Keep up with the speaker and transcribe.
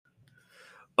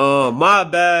My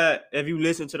bad if you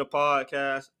listen to the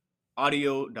podcast,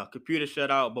 audio, the computer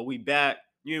shut out, but we back.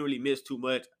 You didn't really miss too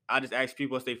much. I just asked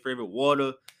people what's their favorite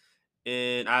water,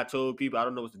 and I told people I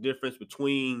don't know what's the difference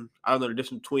between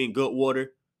good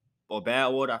water or bad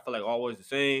water. I feel like always the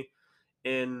same.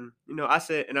 And I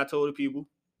told the people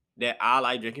that I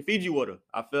like drinking Fiji water.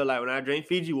 I feel like when I drink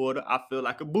Fiji water, I feel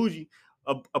like a bougie,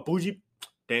 a bougie.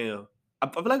 Damn, I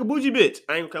feel like a bougie bitch.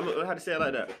 I ain't coming. How to say it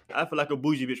like that? I feel like a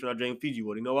bougie bitch when I drink Fiji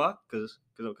water. You know why? Because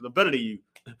I'm better than you.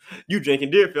 You drinking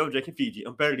Deerfield, I'm drinking Fiji.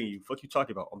 I'm better than you. Fuck you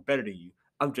talking about? I'm better than you.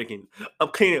 I'm drinking. I'm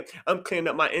cleaning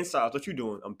up my insides. What you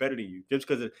doing? I'm better than you. Just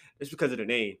because of the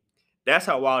name. That's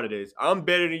how wild it is. I'm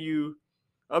better than you.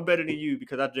 I'm better than you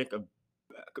because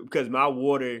because my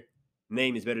water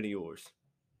name is better than yours.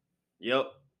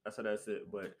 Yep, that's how that's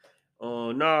it. But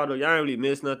no, though, y'all ain't really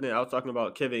missed nothing. I was talking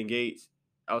about Kevin Gates.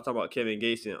 I was talking about Kevin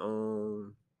Gates and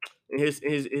in his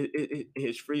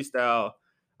freestyle.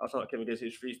 I was talking about Kevin Gates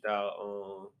his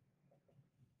freestyle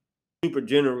super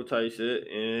general type shit,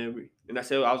 and I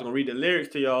said I was gonna read the lyrics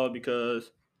to y'all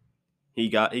because he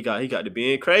got to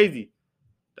being crazy.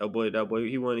 That boy,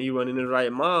 he wasn't in his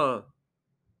right mind.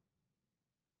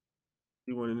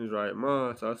 He wasn't in his right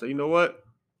mind. So I said, you know what?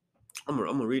 I'm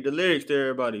gonna read the lyrics to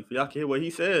everybody for y'all can hear what he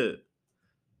said.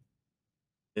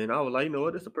 And I was like, you know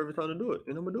what? It's the perfect time to do it,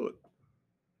 and I'm gonna do it.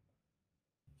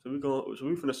 So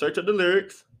we finna search up the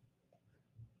lyrics.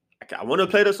 I want to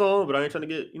play the song, but I ain't trying to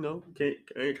get, I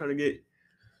ain't trying to get.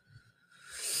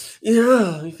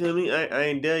 Yeah, you feel me? I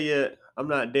ain't there yet. I'm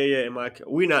not there yet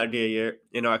we're not there yet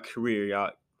in our career,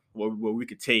 y'all, where we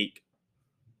could take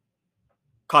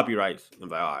copyrights and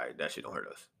be like, all right, that shit don't hurt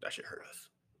us. That shit hurt us.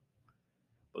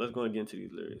 But let's go and get into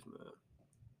these lyrics, man.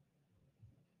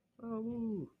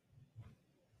 Oh,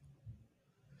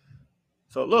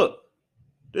 so look,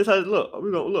 this how it look.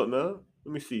 We're gonna look, man.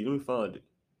 Let me see. Let me find it.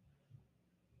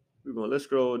 Let's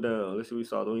scroll down. Let's see what we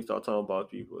saw when we start talking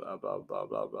about people. Blah blah blah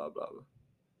blah blah blah.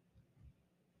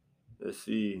 Let's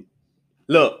see.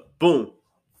 Look, boom.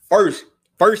 First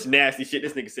nasty shit.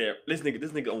 This nigga said. This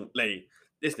nigga on lay.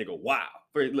 This nigga wow.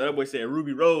 First, that boy said,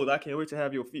 Ruby Rose, I can't wait to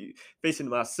have your feet facing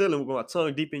my ceiling with my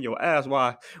tongue deep in your ass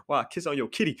while I kiss on your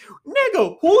kitty.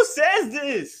 Nigga, who says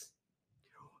this?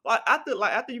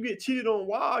 After you get cheated on,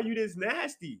 wow, you this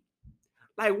nasty.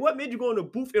 Like, what made you go in the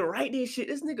booth and write this shit?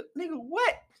 This nigga,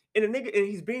 what? And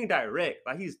he's being direct.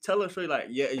 Like, he's telling straight, like,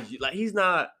 yeah, like, he's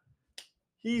not,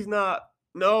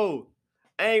 no.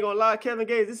 I ain't gonna lie, Kevin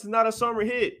Gates, this is not a summer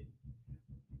hit.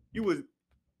 You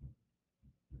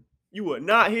would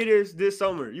not hear this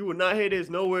summer. You would not hear this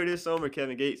nowhere this summer,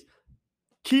 Kevin Gates.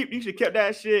 You should kept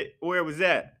that shit where it was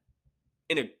at.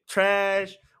 In a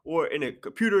trash or in a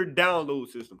computer download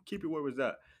system. Keep it where it was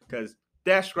at. Because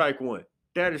that's strike one.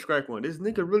 That is strike one. This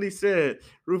nigga really said,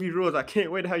 Ruby Rose, I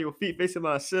can't wait to have your feet facing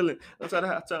my ceiling. I'm trying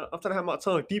to have my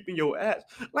tongue deep in your ass.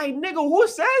 Like, nigga, who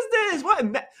says this? What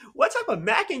type of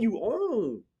macking you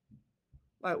on?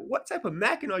 Like, what type of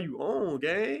macking are you on,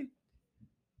 gang?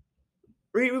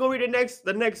 We're gonna read the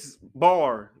next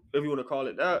bar, if you want to call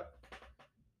it that.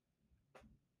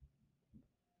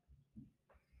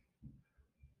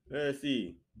 Let's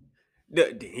see.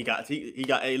 He got to the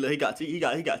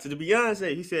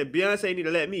Beyonce. He said Beyonce need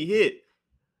to let me hit.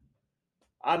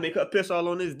 I make her piss all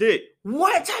on his dick.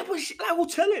 What type of shit? I will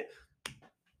tell it.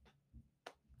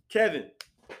 Kevin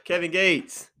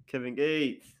Gates. Fucking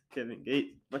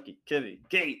Kevin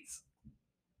Gates.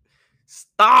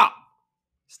 Stop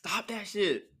that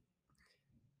shit.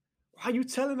 Why you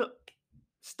telling him?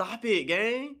 Stop it,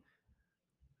 gang.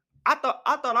 I thought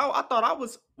I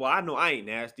was. Well, I know I ain't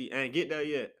nasty. I ain't get there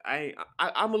yet.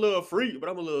 I'm a little freak, but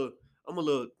I'm a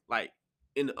little like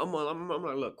I'm a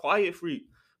little quiet freak.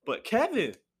 But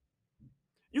Kevin,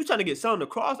 you trying to get something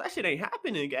across? That shit ain't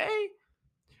happening, gang.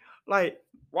 Like,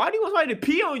 why do you want somebody to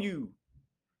pee on you?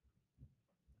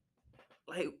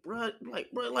 Like, bro, you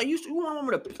want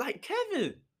me to, like,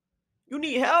 Kevin, you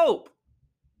need help.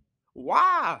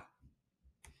 Why?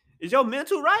 Is your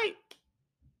mental right?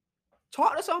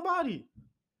 Talk to somebody.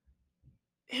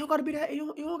 It don't gotta be that.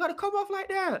 You don't gotta come off like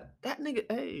that. That nigga,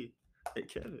 hey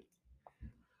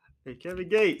Kevin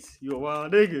Gates, you a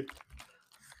wild nigga.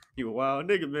 You a wild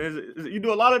nigga, man. You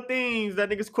do a lot of things that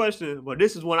niggas question, but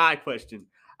this is one I question.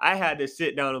 I had to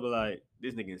sit down and be like,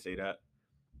 this nigga didn't say that.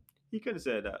 He couldn't have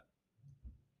said that.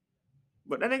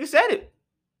 But that nigga said it.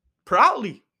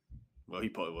 Proudly. Well,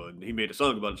 he made a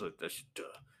song about it, so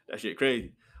that shit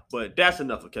crazy. But that's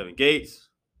enough of Kevin Gates.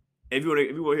 If you want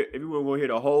to hear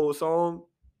the whole song,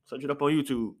 search it up on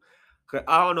YouTube. Cause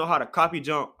I don't know how to copy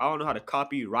jump. I don't know how to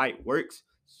copyright works.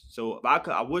 So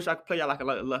I wish I could play y'all like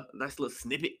a nice little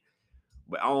snippet.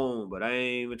 But I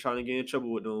ain't even trying to get in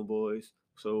trouble with them boys.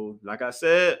 So, like I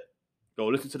said, go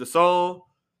listen to the song.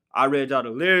 I read y'all the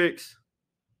lyrics.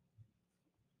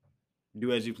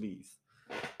 Do as you please.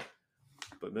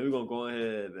 But maybe we're gonna go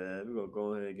ahead, man. We're gonna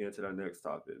go ahead and get into our next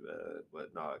topic, man.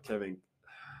 But nah, Kevin.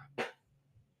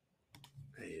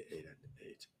 Hey.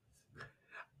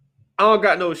 I don't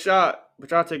got no shot, but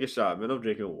y'all take a shot, man. I'm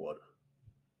drinking water.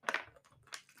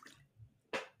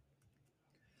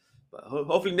 But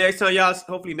hopefully next time y'all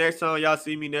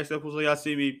see me, next episode y'all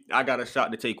see me, I got a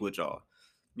shot to take with y'all.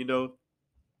 You know,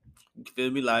 you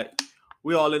feel me? Like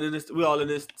we all in this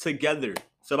together.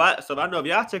 So if I know if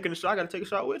y'all taking a shot, I gotta take a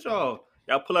shot with y'all.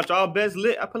 Y'all pull out y'all best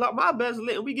lit, I pull out my best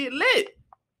lit, and we get lit.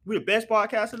 We the best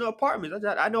podcast in the apartments.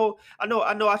 I know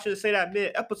I shouldn't say that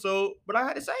mid episode, but I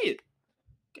had to say it.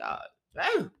 God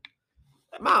damn.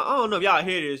 I don't know if y'all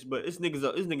hear this, but this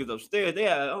niggas upstairs.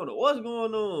 I don't know what's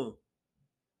going on.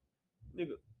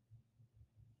 Nigga.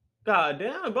 God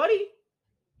damn, buddy.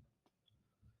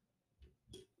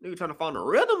 Nigga trying to find a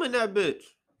rhythm in that bitch.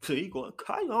 So he going,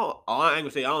 I ain't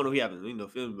gonna say I don't know if he having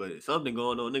feeling, but it's something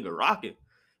going on. Nigga rocking.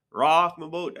 Rock my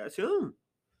boat, that's him.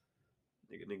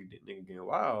 Nigga getting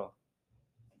wild.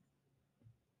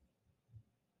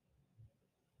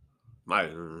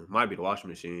 Might be the washing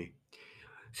machine.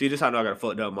 See, this how I know I got a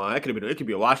fucked up mind. It could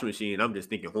be a washing machine. I'm just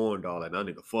thinking horn dog, like that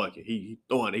nigga fuck it. He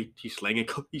throwing, he slinging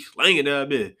that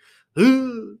bitch.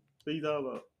 What you talking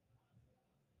about?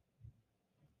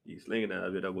 He's slinging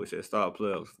that bit. That boy said stop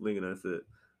playing. Slinging that shit.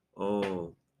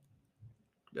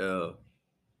 Yeah.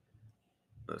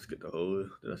 Let's get the whole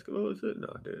shit. No,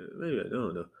 maybe I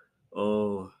don't know.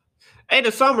 Hey,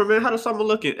 the summer, man. How the summer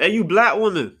looking? Hey, you black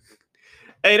woman.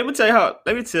 Hey, let me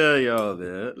tell y'all,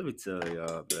 man.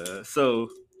 So,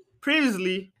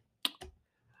 previously,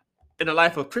 in the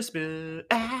life of Crispin,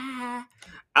 I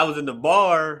was in the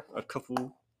bar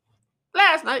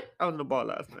last night.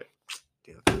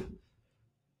 Damn.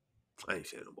 I ain't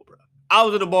saying no more, bro. I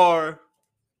was in the bar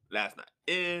last night.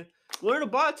 And one of the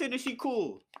bartenders, she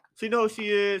cool. She know who she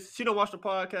is. She don't watch the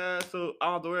podcast, so I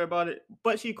don't have to worry about it.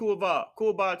 But she cool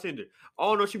bartender. I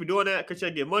don't know if she be doing that because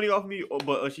she get money off me,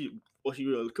 or she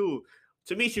really cool.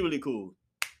 To me, she really cool.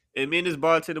 And me and this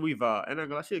bartender, we vibe. And I'm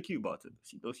like, she a cute bartender.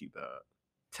 She knows she vibe.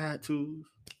 Tattoos,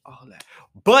 all that.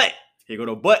 But, here go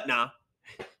the but now.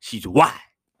 She's white.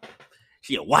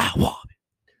 She a white woman.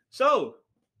 So,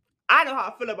 I know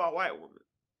how I feel about white women.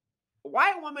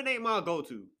 White woman ain't my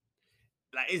go-to.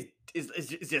 Like, it's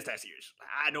just that serious.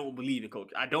 I don't believe in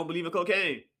cocaine. I don't believe in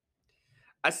cocaine.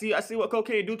 I see what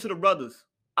cocaine do to the brothers.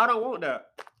 I don't want that.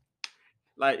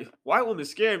 Like, white women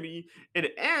scare me, and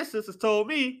the ancestors told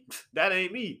me that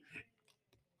ain't me.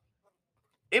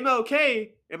 MLK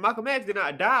and Malcolm X did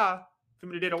not die for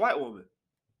me to date a white woman.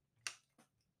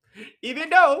 Even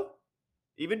though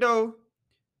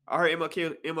I heard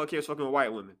MLK was fucking with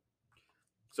white women.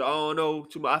 So I don't know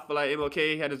too much. I feel like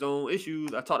MLK had his own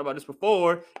issues. I talked about this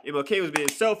before. MLK was being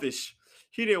selfish.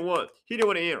 He didn't want to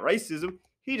end racism.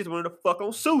 He just wanted to fuck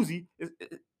on Susie.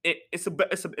 It's a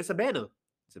banner.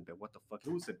 What the fuck?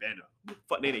 Who's Savannah?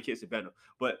 Fuck name that kid Savannah.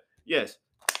 But yes.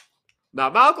 Now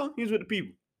Malcolm, he was with the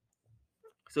people.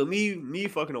 So me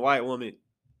fucking a white woman,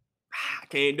 I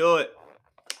can't do it.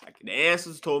 The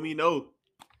ancestors told me no.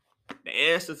 The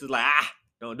ancestors like,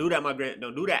 don't do that, my grand.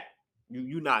 Don't do that.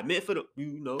 You not meant for them.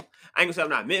 You know. I ain't gonna say I'm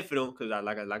not meant for them because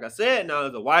like I said, now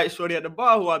there's a white shorty at the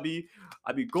bar who I be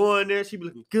going there. She be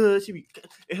looking good.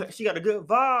 She got a good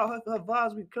vibe. Her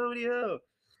vibes be coming here.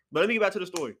 But let me get back to the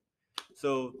story.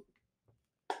 So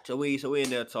we in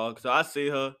there talk. So I see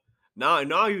her. Now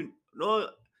you know.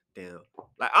 Damn.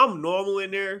 Like, I'm normal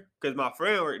in there because my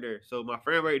friend right there. So my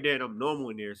friend right there and I'm normal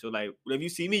in there. So, like, if you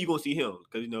see me, you're going to see him.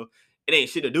 Because, it ain't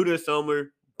shit to do this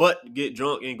summer but get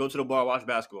drunk and go to the bar, watch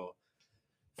basketball.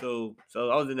 So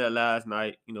I was in there last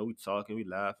night. We talking, we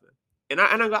laughing. And I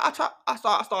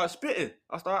started spitting.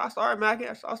 I started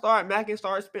macking,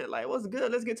 started spitting. Like, what's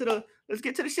good? Let's get to the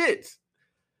shits.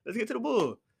 Let's get to the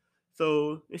bull.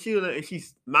 So, and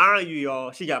she's, mind you,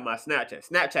 y'all, she got my Snapchat.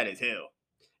 Snapchat is hell.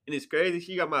 And it's crazy.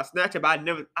 She got my Snapchat,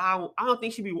 but I don't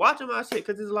think she be watching my shit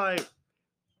because it's like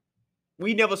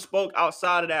we never spoke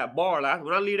outside of that bar. Like,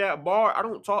 when I leave that bar, I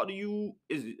don't talk to you.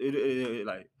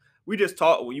 Like, we just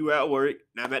talk when you at work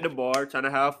and I'm at the bar trying to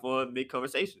have fun, make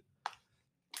conversation.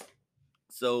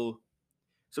 So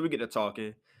we get to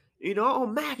talking.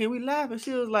 Mac, and we laughing.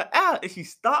 She was like, and she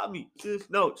stopped me. She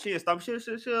didn't stop me. She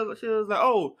was like,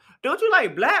 oh, don't you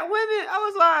like black women? I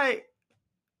was like,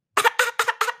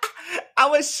 I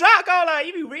was shocked. I was like,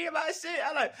 you be reading my shit?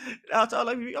 I told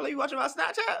her, you watching my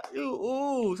Snapchat?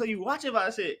 So you watching my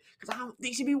shit? Because I don't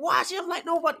think she be watching. I'm like,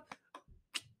 nobody.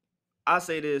 I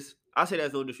say this. I say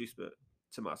that's no disrespect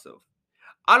to myself.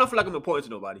 I don't feel like I'm important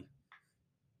to nobody.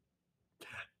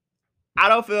 I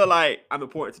don't feel like I'm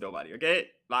important to nobody. Okay,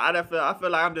 like I feel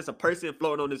like I'm just a person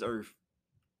floating on this earth.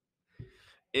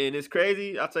 And it's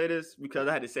crazy. I'll tell you this because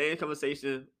I had the same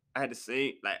conversation. I had the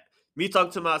same like me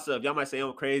talking to myself. Y'all might say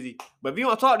I'm crazy, but if you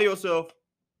don't talk to yourself,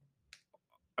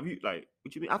 I mean, like,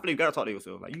 what you mean? I feel like you gotta talk to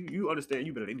yourself. Like you understand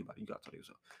you better than anybody. You gotta talk to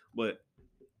yourself. But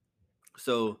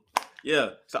so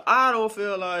yeah. So I don't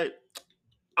feel like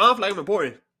I'm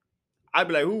important. I'd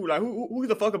be like, who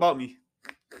the fuck about me?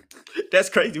 That's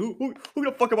crazy. Who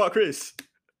the fuck about Chris?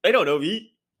 They don't know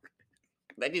me.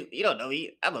 Like you don't know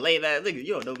me. I'm a lame ass nigga.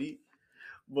 You don't know me.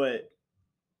 But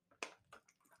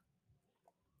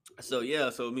so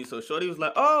yeah, so Shorty was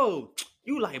like, oh,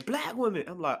 you like black women.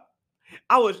 I'm like,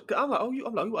 you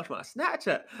watch my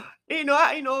Snapchat. And, look,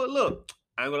 I ain't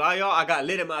gonna lie, y'all, I got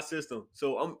lit in my system.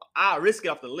 So I risk it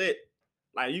off the lit.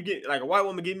 Like you get like a white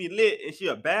woman give me lit and she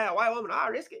a bad white woman, I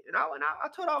risk it. And I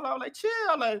told her, I was like, chill,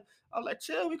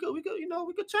 chill, we could, we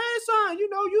could change something,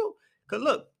 you. Cause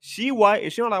look, she white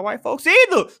and she don't like white folks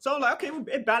either. So I'm like, okay,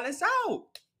 it balanced out.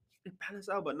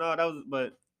 But no,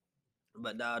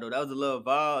 but nah, though, that was a little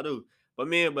vibe, though. But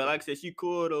man, but like I said, she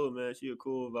cool though, man. She a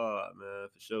cool vibe, man,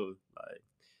 for sure.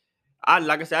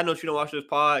 Like I said, I know she don't watch this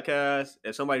podcast.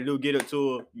 If somebody do get it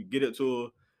to her, you get it to her.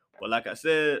 But like I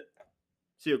said,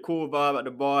 she a cool vibe at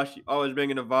the bar. She always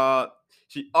bringing the vibe.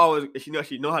 She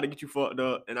know how to get you fucked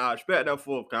up, and I expect that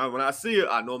for her. Cause when I see her,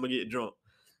 I know I'm gonna get drunk.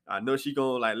 I know she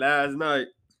gonna like last night.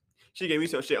 She gave me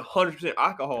some shit 100%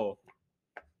 alcohol.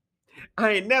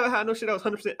 I ain't never had no shit that was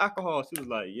 100% alcohol. She was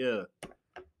like, yeah,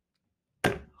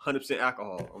 100%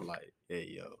 alcohol. I'm like, hey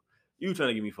yo, you trying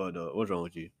to get me fucked up? What's wrong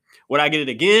with you? Would I get it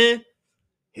again?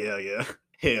 Hell yeah.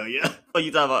 Hell yeah. What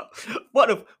you talking about?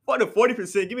 What the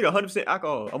 40%? Give me the 100%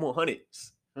 alcohol. I'm on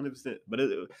hundreds. 100%. But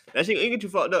that shit ain't get you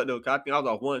fucked up though. Cause I think I was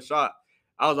off one shot.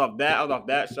 I was off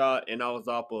that shot, and I was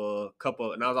off a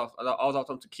couple, and I was off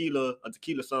some a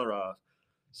tequila sunrise.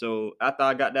 So after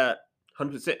I got that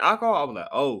 100% alcohol, I was like,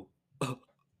 oh,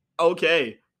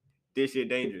 okay, this shit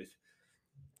dangerous.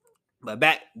 But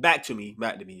back to me,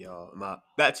 y'all.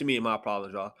 Back to me and my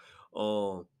problems,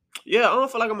 y'all. Yeah, I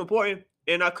don't feel like I'm important,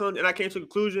 and I came to the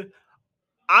conclusion.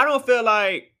 I don't feel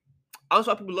like I don't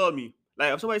feel like people love me.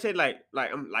 Like if somebody say like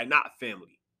I'm like not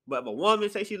family, but if a woman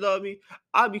say she love me,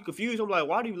 I'd be confused. I'm like,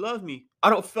 why do you love me? I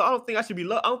don't think I should be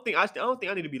loved. I don't think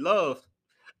I need to be loved.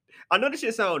 I know this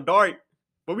shit sound dark,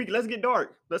 but let's get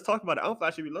dark. Let's talk about it. I don't feel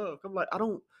like I should be loved. I'm like, I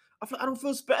don't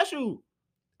feel special.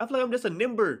 I feel like I'm just a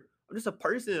number. I'm just a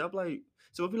person. I'm like,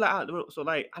 so if you like,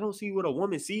 I don't see what a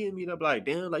woman see in me. They're like,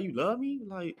 damn, like you love me.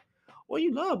 Like, what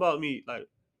you love about me? Like,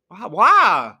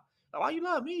 why? Like, why you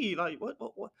love me? Like, what?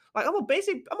 Like, I'm a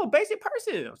basic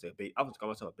person. I was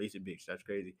calling myself a basic bitch. That's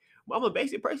crazy. But I'm a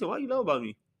basic person. Why you love about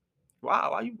me? Why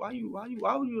would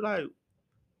you like?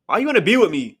 Why you want to be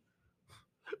with me?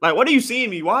 Like, what are you seeing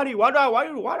me? Why do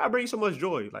I bring so much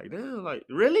joy? Like, damn, like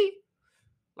really?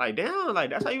 Like, damn, like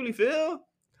that's how you really feel?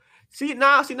 Look, no,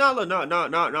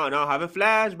 having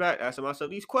flashback, asking myself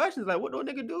these questions, like, what do a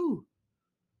nigga do?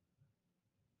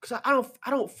 Cause I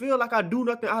don't feel like I do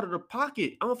nothing out of the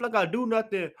pocket. I don't feel like I do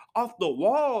nothing off the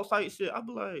wall type shit. I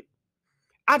be like,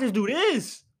 I just do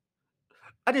this.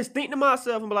 I just think to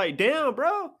myself and be like, damn,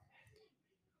 bro.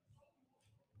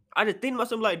 I just think to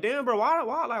myself like, damn, bro,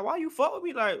 why you fuck with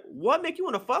me? Like, what make you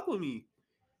want to fuck with me?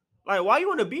 Like, why you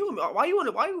want to be with me? Why you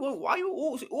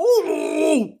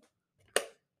ooh.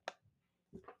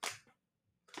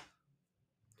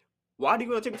 Why do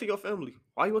you want to take me to your family?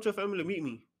 Why you want your family to meet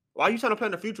me? Why are you trying to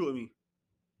plan the future with me?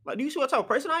 Like, do you see what type of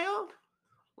person I am?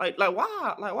 Like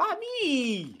why? Like, why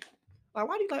me? Like,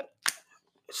 why do you like?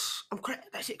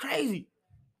 That shit crazy.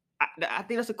 I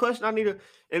think that's a question I need to,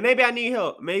 and maybe I need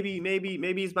help. Maybe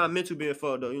it's my mental being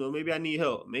fucked up. Maybe I need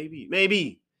help.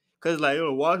 Maybe. Cause like,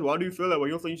 why do you feel that way?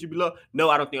 You don't think you should be loved? No,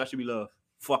 I don't think I should be loved.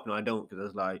 Fuck no, I don't. Cause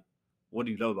it's like, what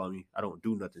do you love about me? I don't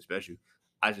do nothing special.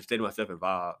 I just stay to myself and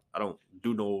vibe. I don't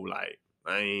do no like.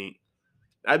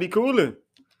 I'd be cooling.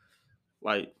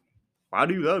 Like, why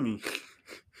do you love me?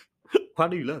 Why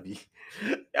do you love me?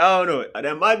 I don't know.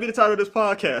 That might be the title of this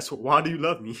podcast. Why do you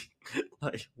love me?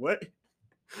 Like, what?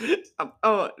 It's not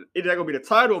gonna be the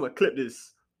title. I'm gonna clip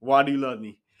this. Why do you love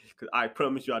me? Because I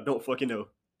promise you, I don't fucking know.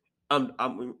 I'm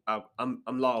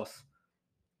lost.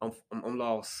 I'm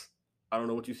lost. I don't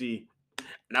know what you see.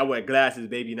 And I wear glasses,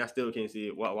 baby, and I still can't see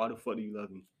it. Why the fuck do you love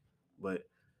me? But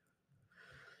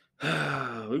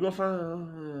we're gonna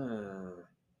find.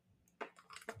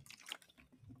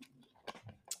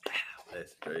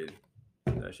 That's crazy.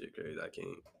 That shit crazy. I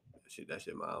can't. That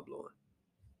shit mind blowing.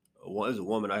 there's a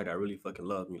woman out here that really fucking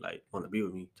love me, like want to be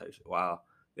with me. Type shit. Wow,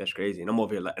 that's crazy. And I'm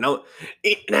over here like,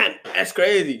 that's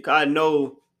crazy. Cause I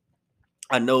know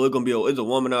it's a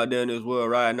woman out there in this world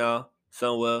right now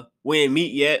somewhere. We ain't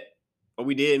meet yet, but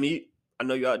we did meet. I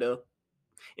know you out there,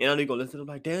 and I know you gonna listen to them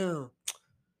like, damn,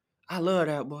 I love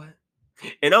that boy.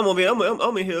 And I'm over here,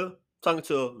 I'm in here talking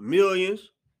to millions,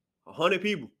 100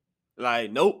 people.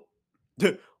 Like, nope.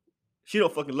 She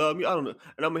don't fucking love me. I don't know.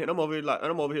 And I'm over here like I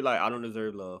don't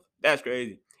deserve love. That's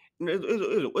crazy. And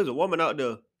there's a woman out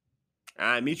there.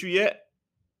 I ain't meet you yet.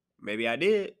 Maybe I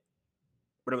did.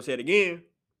 But I'm gonna say it again.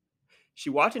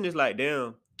 She watching this like,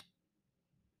 damn,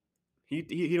 he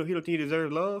don't think he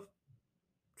deserves love.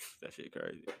 That shit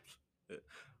crazy.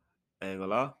 I ain't gonna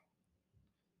lie.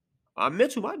 My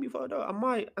mental might be fucked up. I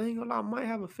ain't gonna lie, I might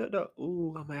have a fucked up.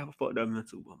 Ooh, I might have a fucked up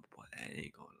mental. Boy, I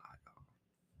ain't gonna lie.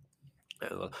 I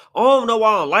don't know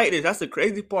why I don't like this. That's the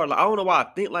crazy part. Like, I don't know why I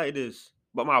think like this.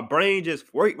 But my brain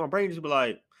just work. My brain just be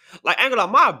like I ain't gonna lie,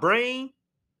 my brain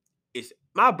is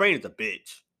a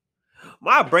bitch.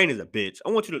 My brain is a bitch. I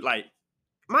want you to like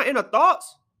my inner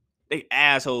thoughts, they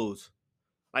assholes.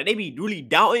 Like they be really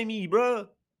doubting me, bro. And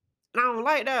I don't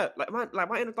like that. Like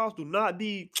my inner thoughts do not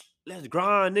be let's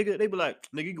grind, nigga. They be like,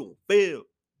 nigga, you gonna fail.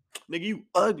 Nigga, you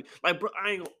ugly. Like, bro, I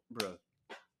ain't gonna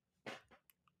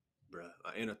Bruh,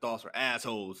 my inner thoughts are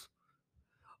assholes.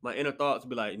 My inner thoughts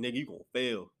be like, nigga, you gonna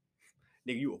fail.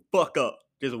 Nigga, you a fuck up.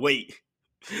 Just wait.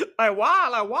 Like, why?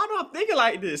 Like, why do I thinking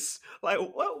like this? Like,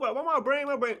 what? Why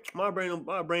my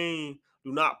brain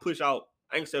do not push out.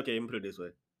 I ain't gonna say, okay, let me put it this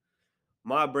way.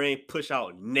 My brain push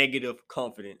out negative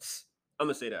confidence. I'm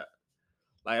gonna say that.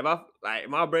 Like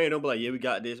my brain don't be like, yeah, we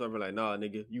got this. I'm like, nah,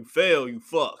 nigga, you fail, you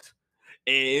fucked.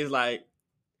 And it's like,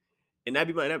 and that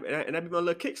be my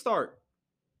little kickstart.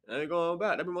 I ain't going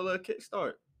back. That be my little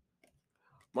kickstart.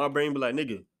 My brain be like,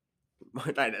 nigga,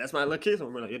 like, that's my little kiss.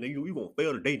 I'm like, yeah, nigga, you gonna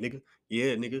fail today, nigga.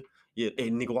 Yeah, nigga. Yeah,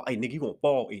 hey, nigga, what? Hey, nigga, you gonna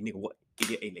fall. Hey, nigga, what?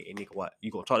 Hey, nigga, what? You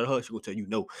gonna talk to her? She gonna tell you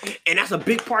no. And that's a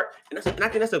big part. And I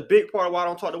think that's a big part of why I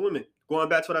don't talk to women. Going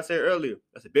back to what I said earlier,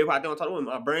 that's a big part I don't talk to women.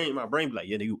 My brain be like,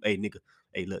 yeah, nigga, hey, nigga,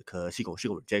 hey, look, cuz she gonna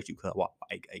reject you, cuz. What?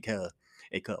 Hey, cuz,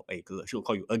 she gonna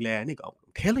call you ugly ass nigga. I'm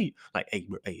telling you, like, hey,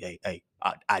 bro, hey,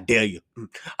 I dare you.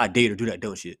 I dare you to do that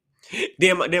dumb shit.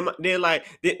 Then I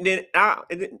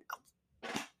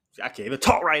can't even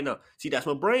talk right now. See, that's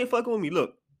my brain fucking with me.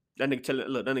 Look, that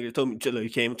nigga told me, look, you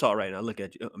can't even talk right now. Look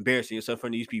at you, embarrassing yourself in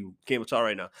front of these people. You can't even talk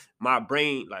right now. My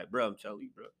brain, like, bro, I'm telling you,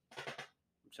 bro.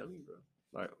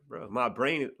 Like, bro, my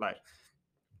brain is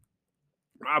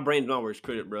not worst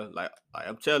critic, bro. Like,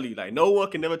 I'm telling you, like, no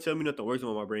one can never tell me nothing worse than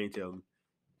what my brain tell me.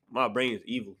 My brain is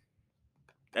evil.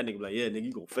 That nigga be like, yeah, nigga,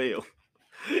 you gonna fail.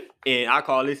 And I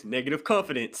call this negative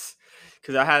confidence.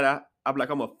 Cause I'm like,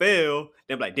 I'm gonna fail.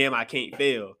 Then I'm like, damn, I can't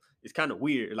fail. It's kind of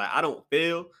weird. Like, I don't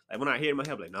fail. Like, when I hear in my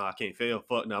head, I'm like, nah, I can't fail.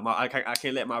 Fuck no. I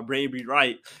can't let my brain be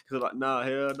right. Cause I'm like, nah,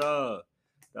 hell nah.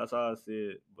 That's how I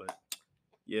said. But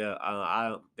yeah,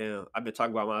 I've been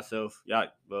talking about myself. Yeah,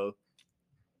 bro.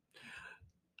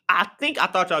 I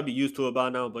thought y'all be used to it by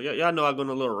now, but y'all know I go on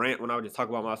a little rant when I would just talk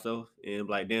about myself and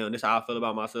be like, damn, this how I feel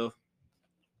about myself.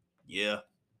 Yeah,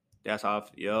 that's how I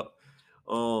feel. Yep.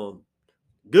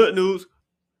 Good news.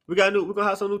 We're gonna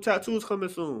have some new tattoos coming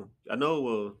soon. I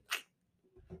know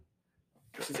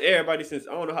since I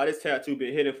don't know how this tattoo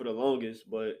been hitting for the longest,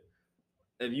 but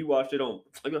if you watched the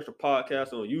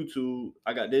podcast on YouTube,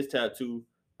 I got this tattoo.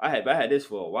 I had this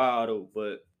for a while though,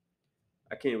 but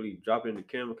I can't really drop it in the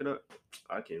camera.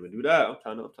 I can't even do that. I'm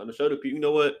trying to show the people. You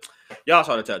know what? Y'all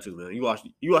saw the tattoo, man. You watched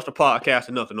the podcast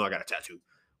enough to know I got a tattoo.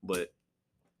 But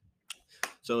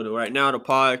so right now the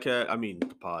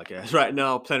podcast. Right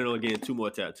now I'm planning on getting 2 more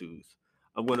tattoos.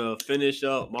 I'm gonna finish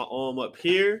up my arm up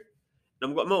here.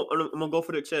 I'm gonna go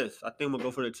for the chest. I think I'm gonna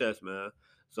go for the chest, man.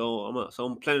 So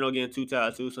I'm planning on getting 2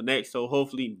 tattoos. So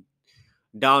hopefully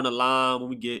down the line when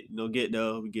we get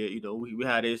there, we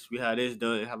had this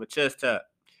done and have a chest tap.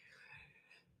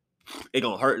 It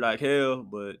gonna hurt like hell,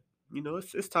 but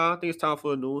it's time. I think it's time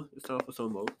for a new one. It's time for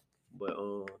some more. But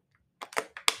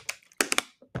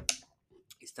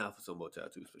it's time for some more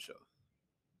tattoos for sure.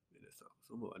 It's time for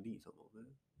some more. I need some more, man.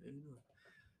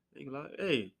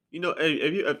 Hey, y'all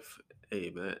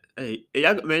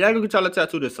go get y'all a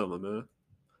tattoo this summer, man.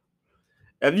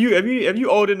 If you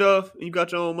old enough and you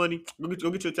got your own money,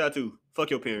 go get your tattoo. Fuck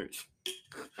your parents.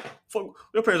 Fuck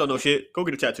your parents don't know shit. Go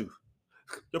get a tattoo.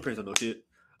 Your parents don't know shit.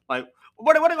 Like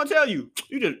what they gonna tell you?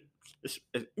 You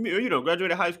don't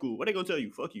graduated high school. What they gonna tell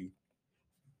you? Fuck you.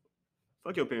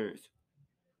 Fuck your parents.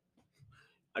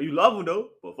 You love them though,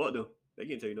 but fuck them. They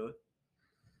can't tell you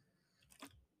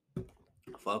nothing.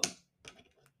 Fuck them.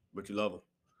 But you love them.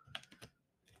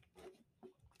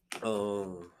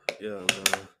 Yeah,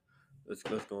 man. Let's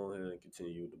go ahead and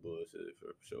continue with the bullshit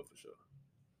for sure, for sure.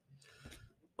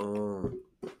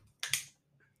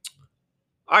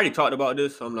 I already talked about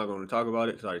this, so I'm not going to talk about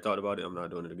it because I already talked about it. I'm not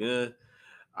doing it again.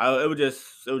 It was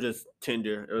just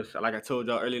Tinder. It was like I told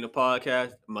y'all earlier in the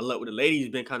podcast. My luck with the ladies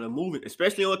been kind of moving,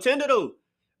 especially on Tinder though.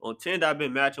 On Tinder, I've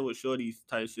been matching with shorties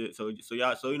type shit. So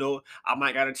y'all, so you know, I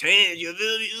might got a chance. You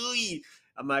feel me? Ooh,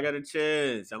 I might got a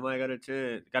chance.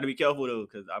 Got to be careful though,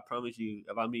 because I promise you,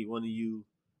 if I meet one of you,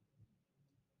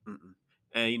 mm-mm.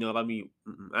 And you know, if I meet,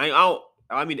 I don't.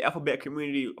 If I meet the alphabet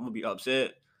community, I'm gonna be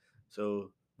upset.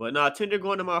 So, but nah, Tinder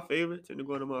going to my favor. Tinder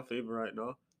going to my favor right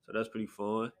now. So that's pretty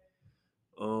fun.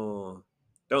 Um,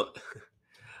 don't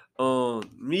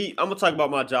me. I'm gonna talk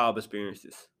about my job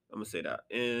experiences. I'm gonna say that,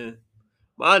 and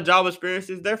my job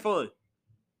experiences, they're fun.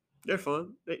 They're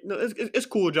fun. No, it's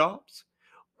cool jobs,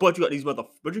 but you got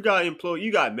but you got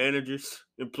you got managers,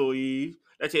 employees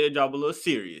that take their job a little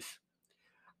serious.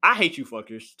 I hate you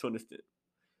fuckers to understand.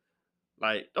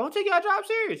 Like, don't take your job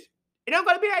serious. It don't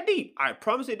gotta be that deep. I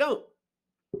promise it don't.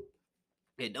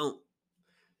 It don't.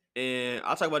 And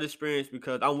I'll talk about this experience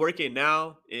because I'm working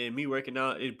now, and me working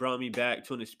now, it brought me back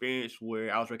to an experience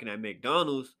where I was working at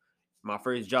McDonald's, my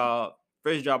first job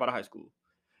out of high school.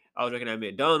 I was working at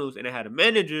McDonald's, and I had a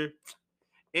manager,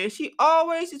 and she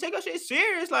always used to take her shit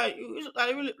serious. Like,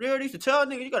 really used to tell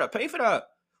niggas, you gotta pay for that.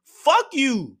 Fuck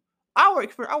you. I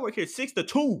work here 6 to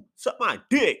 2. Suck my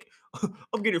dick.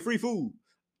 I'm getting free food.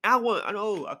 I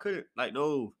know, I couldn't, like,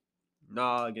 no,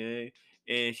 nah, gang.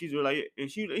 And she's really like, and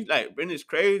he's like, and it's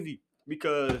crazy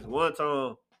because one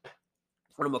time,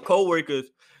 one of my coworkers,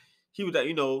 he was at,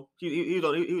 you know, he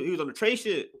was on the tray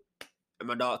shit, and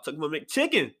my dog took him a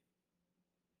McChicken.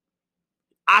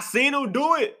 I seen him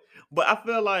do it, but I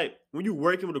feel like when you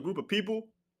working with a group of people,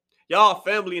 y'all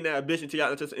family in that bitch until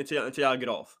y'all get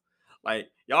off.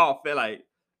 Like y'all feel like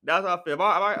that's how I feel. If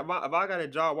I got a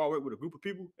job while I work with a group of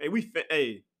people,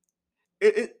 hey,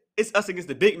 it's us against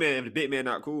the big man. If the big man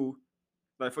not cool,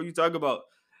 like for you talk about,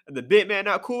 if the big man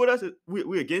not cool with us,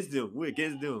 we against them. We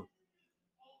against them.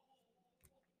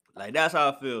 Like that's how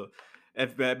I feel.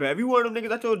 If you one of them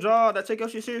niggas at your job that take your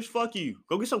shit serious, fuck you.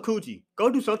 Go get some coochie. Go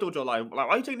do something with your life. Like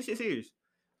why you taking this shit serious?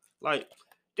 Like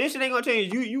this shit ain't gonna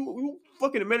change. You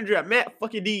fucking the manager at Matt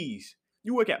fucking D's.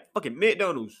 You work at fucking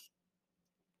McDonald's.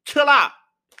 Chill out.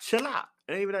 Chill out.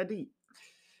 It ain't even that deep.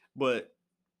 But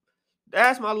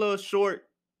that's my little short.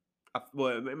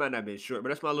 Well, it might not be short, but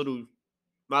that's my little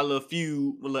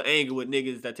feud, my little anger with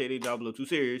niggas that take their job a little too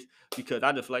serious because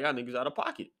I just feel like y'all niggas out of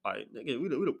pocket. Like nigga,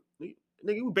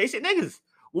 we basic niggas.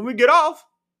 When we get off,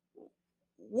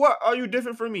 what are you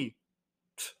different from me?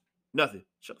 Nothing.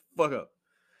 Shut the fuck up.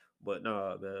 But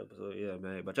nah, man. So yeah,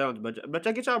 man. But y'all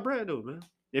get y'all bread though, man.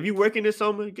 If you working this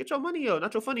summer, get your money up,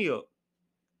 not your funny up.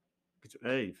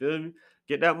 Hey, feel me?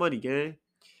 Get that money, gang.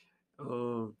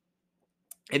 Um,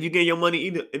 if you get your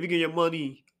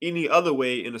money any other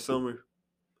way in the summer,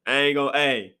 I ain't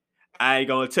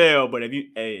gonna tell. But if you,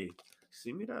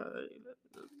 see me that,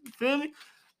 feel me?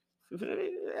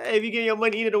 Hey, if you get your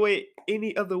money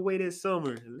any other way this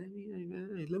summer, let me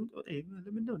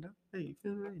know now. Hey,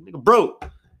 feel me? Hey, nigga, broke.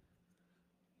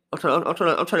 I'm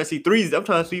trying to see threes. I'm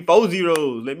trying to see 4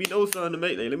 zeros. Let me know something to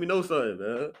make. Let me know something,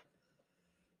 man.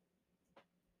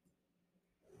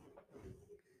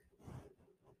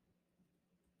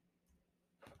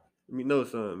 Let me know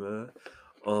something, man.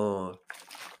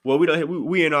 Well,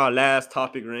 we in our last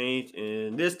topic range,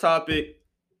 and this topic,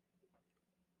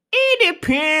 it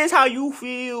depends how you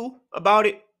feel about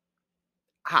it.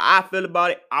 How I feel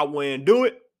about it, I wouldn't do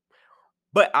it.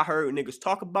 But I heard niggas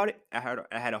talk about it. I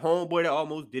had a homeboy that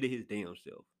almost did it his damn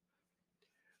self.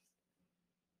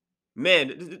 Man,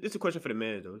 this is a question for the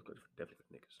man though. It's definitely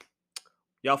for niggas.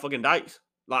 Y'all fucking dykes.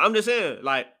 Like I'm just saying,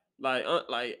 like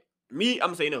me,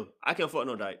 I'm saying no. I can't fuck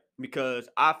no dyke because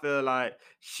I feel like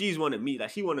she's one of me. Like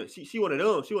she one of them. She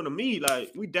one of me.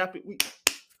 Like we definitely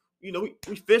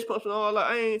we fist pumps and all. Like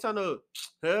I ain't trying to.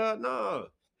 Hell no.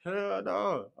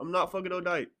 I'm not fucking no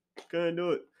dyke. Couldn't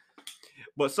do it.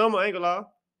 But I ain't gonna lie.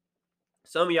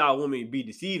 Some of y'all women be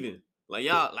deceiving. Like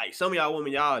y'all, like some of y'all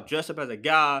women, y'all dress up as a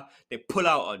guy. They pull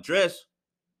out a dress.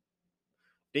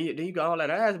 Then you got all that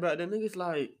ass back. Then niggas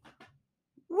like,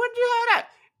 when'd you have that?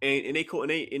 And they cool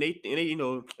and they you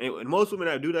know and most women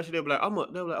that do that shit they be like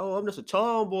oh I'm just a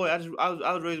tomboy. I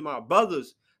was raised by my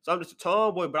brothers, so I'm just a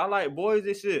tomboy, but I like boys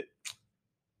and shit.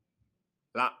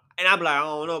 Like, and I be like I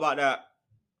don't know about that.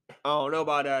 I don't know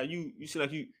about that. You seem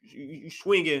like you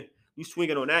swinging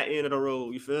on that end of the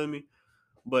road. You feel me?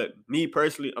 But me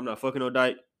personally, I'm not fucking no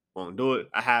dyke. Won't do it.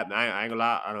 I ain't gonna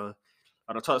lie. I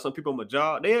don't talk to some people on my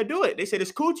job. They'll do it. They said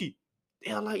it's coochie.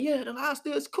 They're like, yeah, the lie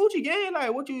still is coochie gang.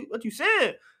 Like, what you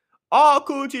saying? All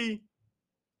coochie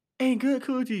ain't good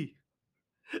coochie.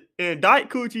 And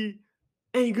dyke coochie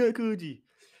ain't good coochie.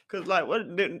 Cause like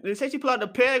what they say she pull out the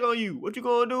peg on you. What you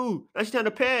gonna do? Now she trying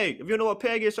to peg. If you don't know what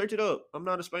peg is, search it up. I'm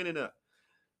not explaining that.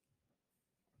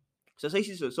 So say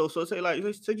she say like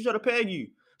say she try to peg you.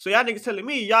 So y'all niggas telling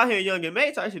me y'all hearing young and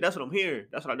May type shit. That's what I'm hearing.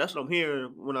 That's what I'm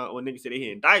hearing when niggas say they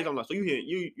hearing dykes. I'm like, so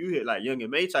you hear like young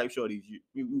and May type shorties.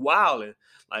 You wilding.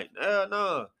 Like,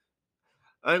 no.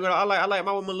 I ain't gonna. I like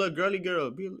my woman, little girly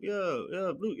girl.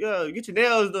 Get your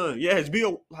nails done. Yes, be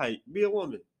a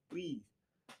woman, please.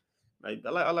 Like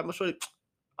I like my shorty.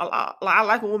 I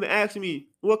like a woman asking me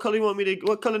what color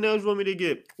what color nails you want me to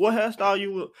get, what hairstyle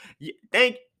you want. Yeah,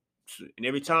 and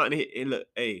every time and look,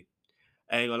 hey,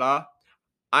 I ain't gonna lie,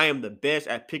 I am the best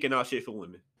at picking out shit for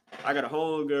women. I got a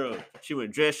home girl. She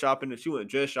went dress shopping. She was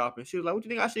like, "What you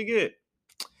think I should get?"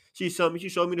 She showed me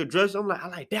the dress. I'm like, I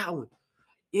like that one.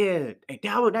 Yeah, hey,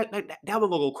 that one gonna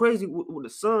go crazy with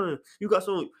the sun. You got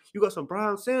some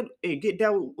brown sandals. Hey, get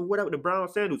that one, whatever the brown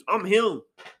sandals. I'm him.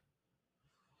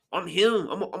 I'm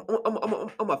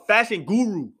a fashion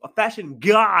guru, a fashion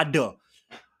god. I'm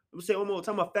gonna say one more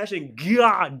time, a fashion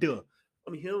god.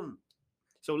 I'm him.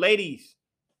 So ladies,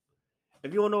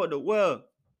 if you don't know what to wear,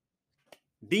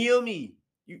 DM me.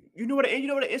 You know what the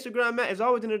Instagram at? It's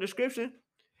always in the description.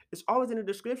 It's always in the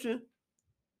description.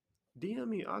 DM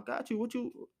me. I got you.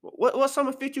 What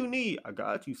summer fit you need? I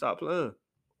got you. Stop playing.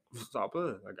 Stop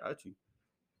playing. I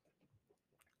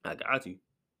got you.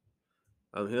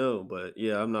 I'm him, but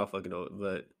yeah, I'm not fucking old.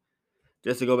 But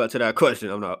just to go back to that question,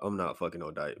 I'm not fucking no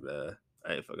dyke, man.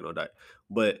 I ain't fucking no dyke.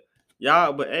 But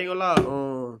y'all, but ain't gonna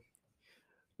lie,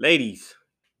 ladies,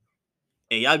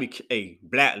 hey, y'all hey,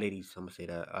 black ladies. I'm gonna say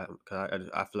that, cause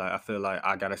I feel like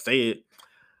I gotta say it.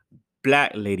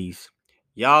 Black ladies,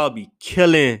 y'all be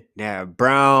killing that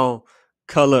brown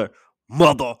color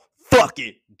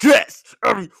motherfucking dress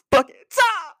every fucking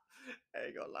time. I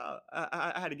ain't gonna lie,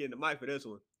 I had to get in the mic for this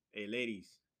one. Hey, ladies,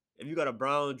 if you got a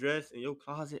brown dress in your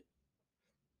closet,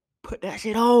 put that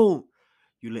shit on.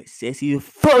 You look sexy as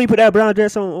fuck. You put that brown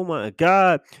dress on. Oh my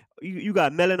god, you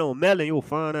got melon on melon. You'll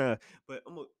find out. But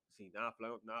I'm gonna see now.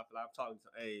 I'm talking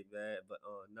to hey man, but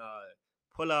nah,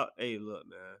 pull out. Hey, look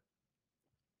man,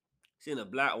 seeing a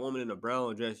black woman in a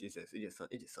brown dress, it just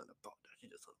something about that.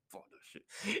 It just something about that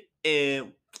shit.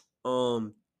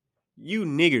 And you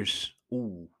niggers,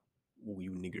 ooh,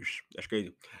 you niggers. That's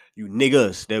crazy. You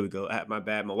niggas. There we go. My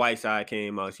bad. My white side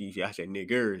came out. I said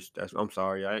niggers. I'm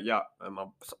sorry. Y'all.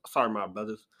 Sorry, my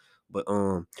brothers. But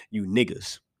you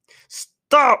niggas,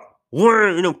 stop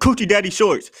wearing them coochie daddy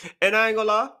shorts. And I ain't gonna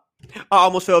lie, I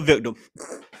almost fell victim.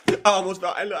 I was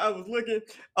looking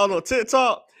on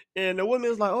TikTok, and the woman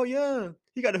was like, "Oh yeah,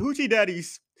 he got the hoochie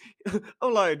daddies."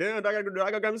 I'm like, damn, I gotta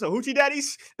grab me some hoochie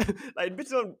daddies. Like,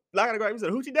 bitch, I gotta grab me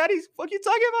some hoochie daddies. What you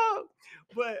talking about?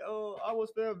 But I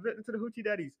almost fell victim to the hoochie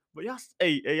daddies. But y'all,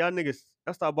 hey, y'all niggas,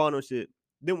 y'all stop buying no shit.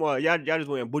 Then what? Y'all just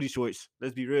wearing booty shorts.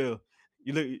 Let's be real.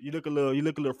 You look a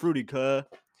little fruity, cuz.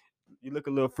 You look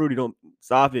a little fruity. Don't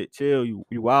stop it. Chill. You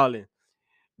wildin'.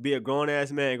 Be a grown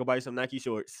ass man. Go buy you some Nike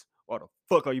shorts. Why the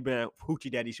fuck are you buying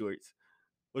hoochie daddy shorts?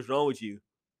 What's wrong with you?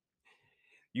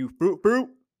 You fruit.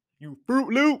 You Fruit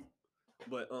Loop.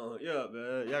 But yeah,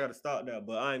 man, y'all gotta stop that.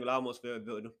 But I ain't gonna almost fell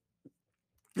victim.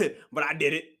 But I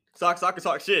did it. So I can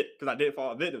talk shit because I did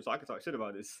fall victim. So I can talk shit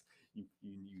about this. You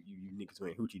niggas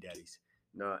wearing hoochie daddies.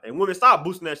 Nah, and women, stop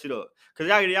boosting that shit up. Cause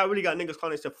y'all really got niggas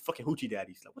calling themselves fucking hoochie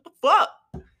daddies. Like, what the fuck?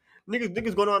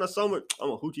 Niggas going on a summer.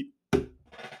 I'm a hoochie.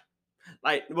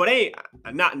 Like, but they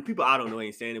ain't not people I don't know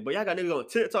ain't saying it. But y'all got niggas on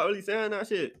TikTok really saying that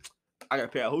shit. I gotta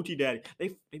pay a hoochie daddy.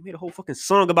 They made a whole fucking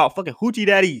song about fucking hoochie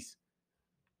daddies.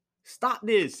 Stop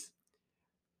this.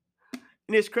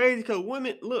 And it's crazy because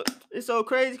women, look, it's so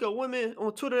crazy because women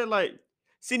on Twitter like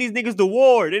send these niggas to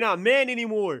war. They're not men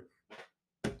anymore.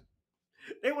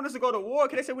 They want us to go to war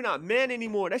because they say we're not men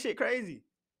anymore. That shit crazy.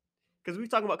 Because niggas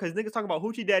talking about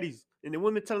hoochie daddies and the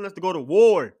women telling us to go to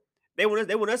war. They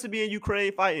want us to be in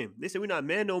Ukraine fighting. They say we're not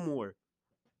men no more.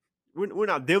 We're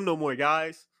not them no more,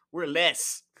 guys. We're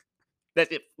less. That's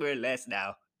it. We're less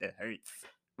now. That hurts.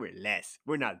 We're less.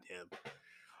 We're not them.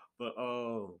 But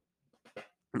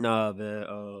nah,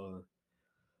 man.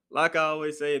 Like I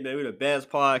always say, man, we're the best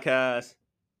podcast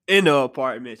in the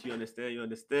apartments. You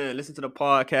understand? Listen to the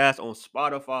podcast on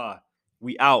Spotify.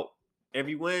 We out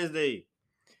every Wednesday.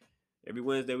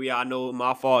 We out. I know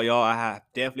my fault, y'all.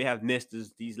 Definitely have missed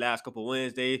these last couple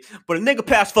Wednesdays. But a nigga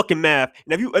passed fucking math.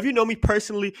 And if you know me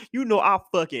personally, you know I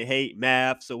fucking hate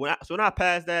math. So when I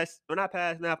passed math,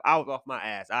 I was off my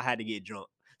ass. I had to get drunk.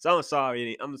 So I'm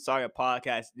sorry. A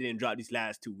podcast didn't drop these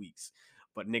last 2 weeks.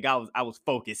 But nigga, I was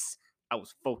focused. I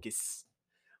was focused.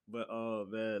 But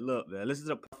man, look, man, listen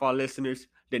to our listeners.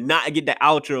 Did not get the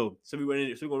outro. So we're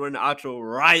gonna run the outro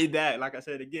right back. Like I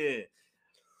said again.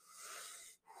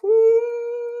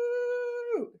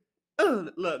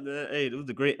 Look, man. Hey, it was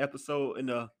a great episode in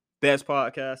the best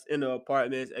podcast in the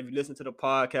apartments. If you listen to the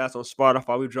podcast on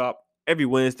Spotify, we drop every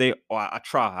Wednesday. Or I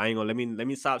try. I ain't gonna let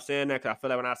me stop saying that because I feel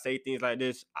like when I say things like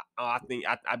this, I think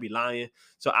I be lying.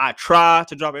 So I try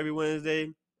to drop every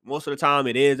Wednesday. Most of the time,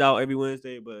 it is out every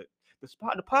Wednesday. But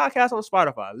the podcast on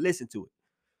Spotify, listen to it.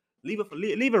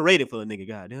 Leave a rating for a nigga.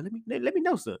 Goddamn, let me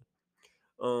know something.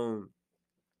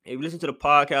 If you listen to the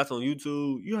podcast on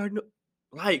YouTube, you already know.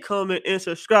 Like, comment, and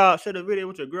subscribe. Share the video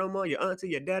with your grandma, your auntie,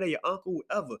 your daddy, your uncle,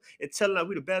 whoever. And tell them that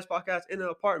we the best podcast in the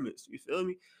apartments. You feel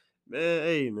me? Man,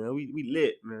 hey, man, we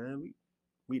lit, man.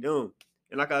 We done.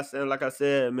 And like I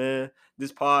said, man,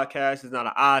 this podcast is not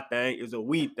an I thing, it's a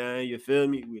we thing. You feel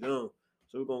me? We done.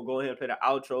 So we're gonna go ahead and play the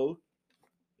outro.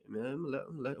 Man, I'm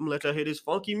gonna let y'all hear this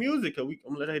funky music. I'm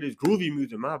gonna let y'all hear this groovy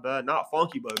music. My bad. Not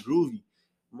funky, but groovy.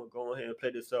 I'm gonna go ahead and play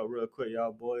this up real quick,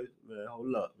 y'all boys. Man,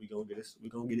 hold up. We gonna get this. We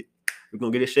gonna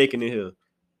get it shaking in here.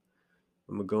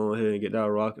 I'm gonna go ahead and get that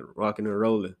rocking and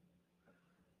rolling.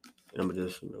 And I'm gonna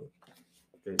just,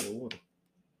 get the water.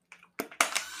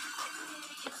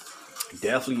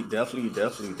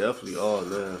 Definitely. Oh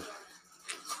man.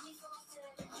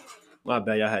 My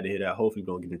bad, y'all had to hear that. Hopefully, we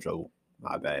don't get in trouble.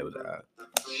 My bad, it was alright.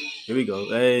 Here we go.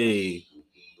 Hey.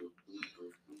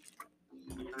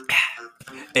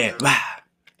 And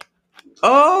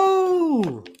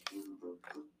oh.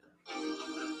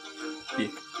 Yeah.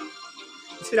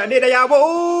 See what I did there, y'all?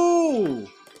 Whoa.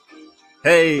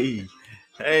 Hey.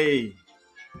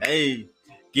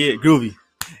 Get groovy.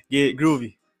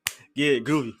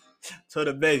 To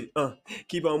the baby.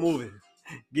 Keep on moving.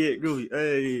 Get groovy.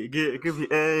 Hey. Get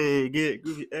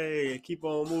groovy. Hey. Keep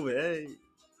on moving. Hey.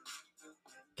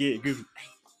 Get groovy.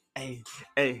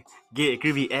 Hey. Get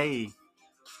groovy. Hey.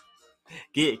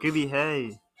 Get groovy.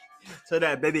 Hey. So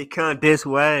that baby come this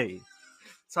way.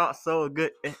 Talk so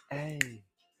good. Hey.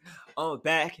 I'm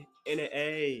back in it.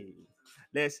 Hey.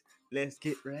 Let's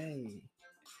get ready.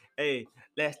 Hey.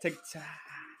 Let's take time.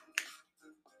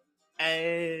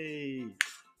 Hey,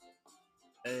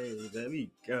 there we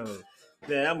go.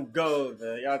 Man, I'm gold,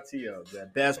 man. Y'all tee up,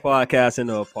 man. Best podcast in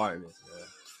the apartments, man.